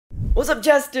What's up,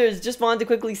 Jesters? Just wanted to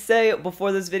quickly say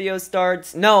before this video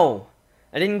starts, no,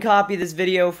 I didn't copy this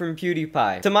video from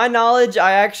PewDiePie. To my knowledge,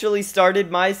 I actually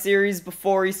started my series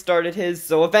before he started his,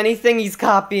 so if anything, he's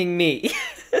copying me.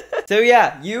 So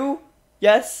yeah, you,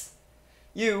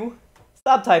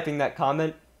 stop typing that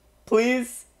comment,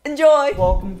 please. Enjoy!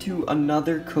 Welcome to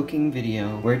another cooking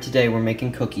video, where today we're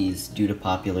making cookies due to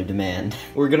popular demand.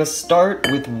 We're gonna start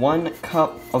with 1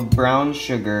 cup of brown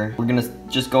sugar. We're gonna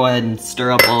just go ahead and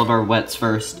stir up all of our wets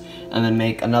first, and then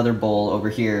make another bowl over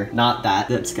here. Not that,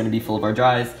 that's gonna be full of our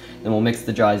dries. Then we'll mix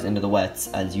the dries into the wets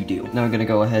as you do. Now we're gonna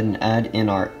go ahead and add in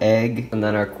our egg, and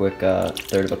then our quick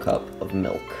 1/3 of a cup of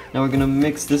milk. Now we're gonna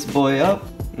mix this boy up.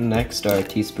 Next, our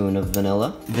teaspoon of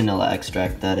vanilla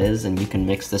extract that is, and you can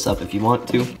mix this up if you want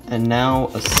to. And now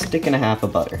a 1.5 sticks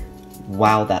of butter.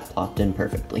 Wow, that plopped in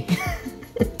perfectly.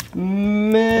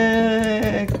 Mix.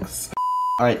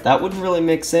 All right, that wouldn't really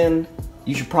mix in.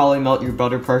 You should probably melt your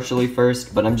butter partially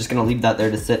first, but I'm just gonna leave that there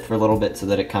to sit for a little bit so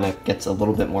that it kind of gets a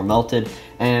little bit more melted.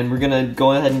 And we're gonna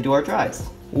go ahead and do our dries.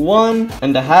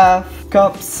 1.5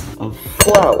 cups of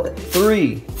flour,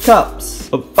 3 cups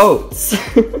of oats.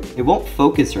 It won't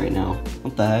focus right now.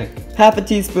 What the heck? 1/2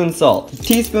 teaspoon salt, 1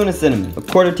 teaspoon of cinnamon,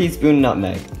 1/4 teaspoon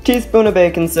nutmeg, 1 teaspoon of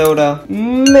baking soda,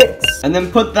 mix, and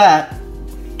then put that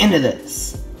into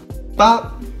this.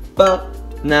 Bop, bop.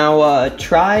 Now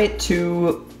try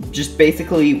to just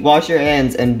basically wash your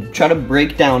hands and try to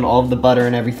break down all of the butter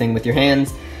and everything with your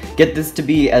hands. Get this to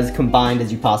be as combined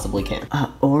as you possibly can.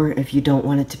 Or if you don't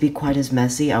want it to be quite as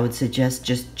messy, I would suggest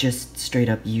just straight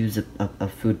up use a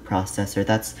food processor.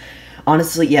 That's,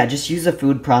 honestly, yeah, just use a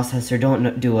food processor.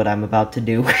 Don't do what I'm about to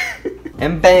do.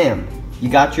 And bam, you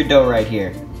got your dough right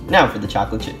here. Now for the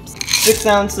chocolate chips. 6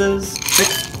 ounces,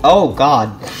 oh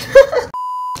God.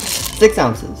 6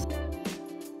 ounces.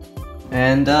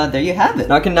 And there you have it.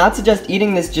 Now I cannot suggest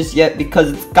eating this just yet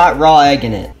because it's got raw egg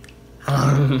in it.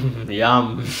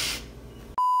 Yum.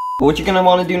 But what you're gonna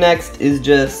want to do next is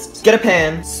just get a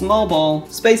pan, small bowl,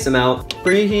 space them out,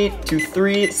 preheat to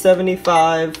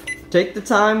 375. Take the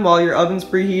time while your oven's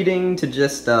preheating to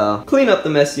just clean up the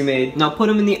mess you made. Now put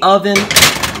them in the oven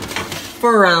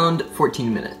for around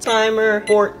 14 minutes. Timer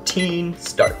 14,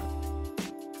 start.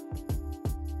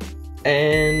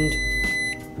 And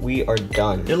we are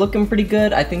done. They're looking pretty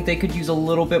good. I think they could use a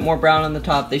little bit more brown on the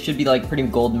top. They should be like pretty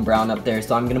golden brown up there,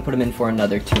 so I'm gonna put them in for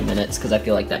another 2 minutes because I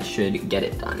feel like that should get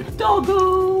it done.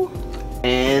 Doggo!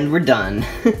 And we're done.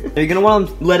 You're gonna want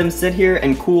to let them sit here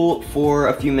and cool for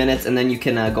a few minutes, and then you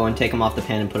can go and take them off the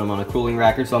pan and put them on a cooling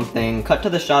rack or something. Cut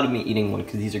to the shot of me eating one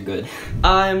because these are good.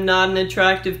 I'm not an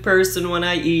attractive person when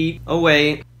I eat. Oh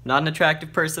wait, not an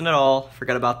attractive person at all.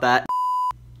 Forgot about that.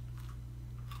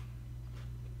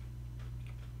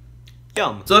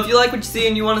 Yum. So if you like what you see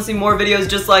and you want to see more videos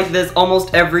just like this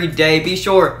almost every day, be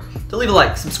sure to leave a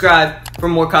like, subscribe for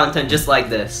more content just like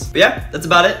this. But yeah, that's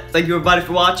about it. Thank you everybody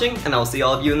for watching, and I'll see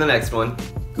all of you in the next one.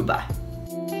 Goodbye.